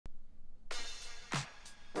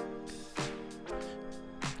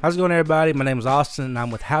How's it going, everybody? My name is Austin, and I'm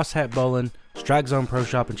with House Hat Bowling, Strike Zone Pro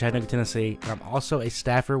Shop in Chattanooga, Tennessee. And I'm also a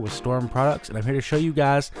staffer with Storm Products, and I'm here to show you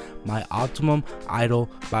guys my Optimum Idol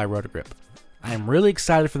by Roto. I am really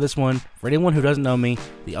excited for this one. For anyone who doesn't know me,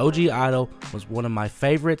 the OG Idol was one of my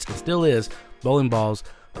favorites, and still is, bowling balls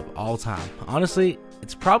of all time. Honestly,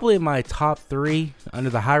 it's probably in my top 3 under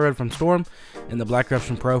the High Road from Storm and the Black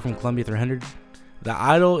Eruption Pro from Columbia 300. The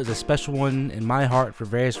Idol is a special one in my heart for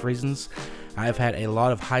various reasons. I've had a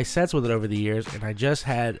lot of high sets with it over the years, and I just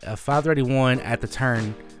had a 531 at the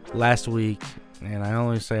turn last week, and I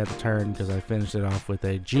only say at the turn because I finished it off with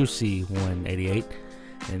a juicy 188.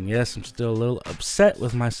 And yes, I'm still a little upset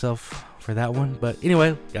with myself for that one, but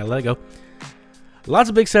anyway, gotta let it go. Lots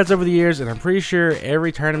of big sets over the years, and I'm pretty sure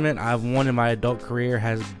every tournament I've won in my adult career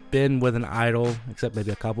has been with an Idol, except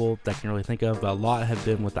maybe a couple that I can really think of, but a lot have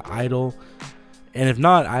been with the Idol. And if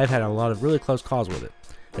not, I've had a lot of really close calls with it.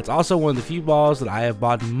 It's also one of the few balls that I have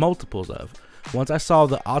bought multiples of. Once I saw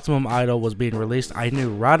the Optimum Idol was being released, I knew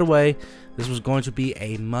right away this was going to be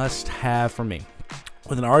a must-have for me.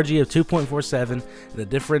 With an RG of 2.47 and a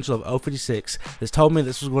differential of 0.56, this told me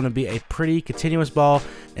this was going to be a pretty continuous ball,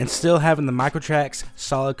 and still having the Microtracks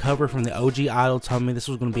solid cover from the OG Idol told me this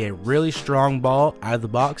was going to be a really strong ball out of the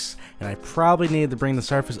box, and I probably needed to bring the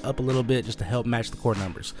surface up a little bit just to help match the core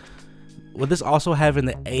numbers. With this also having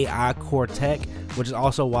the AI core tech, which is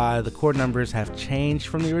also why the core numbers have changed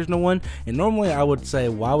from the original one, and normally I would say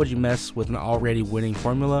why would you mess with an already winning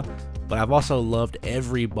formula, but I've also loved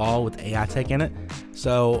every ball with AI tech in it,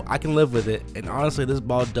 so I can live with it. And honestly, this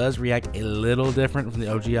ball does react a little different from the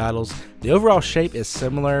OG Idols. The overall shape is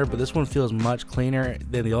similar, but this one feels much cleaner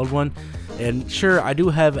than the old one. And sure, I do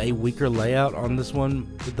have a weaker layout on this one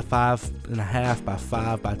with the 5.5 by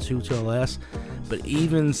 5 by 2 TLS, but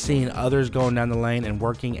even seeing others going down the lane and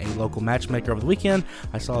working a local matchmaker over the weekend,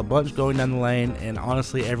 I saw a bunch going down the lane, and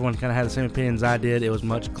honestly, everyone kind of had the same opinions I did. It was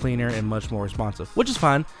much cleaner and much more responsive, which is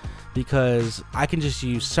fine because I can just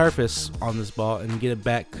use surface on this ball and get it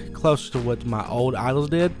back closer to what my old Idols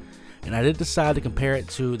did. And I did decide to compare it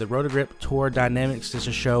to the Roto Tour Dynamics just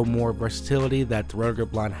to show more versatility that the Roto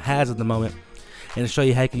line has at the moment, and to show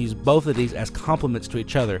you how you can use both of these as complements to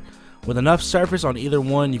each other. With enough surface on either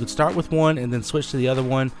one, you can start with one and then switch to the other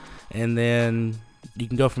one, and then you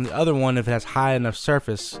can go from the other one if it has high enough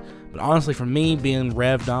surface. But honestly, for me, being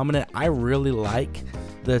rev dominant, I really like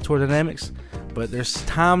the Tour Dynamics, but there's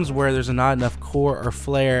times where there's not enough core or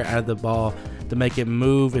flare out of the ball to make it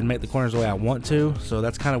move and make the corners the way I want to, so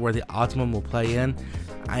that's kind of where the Optimum will play in.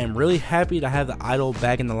 I am really happy to have the Idol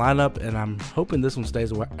back in the lineup, and I'm hoping this one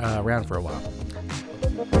stays around for a while.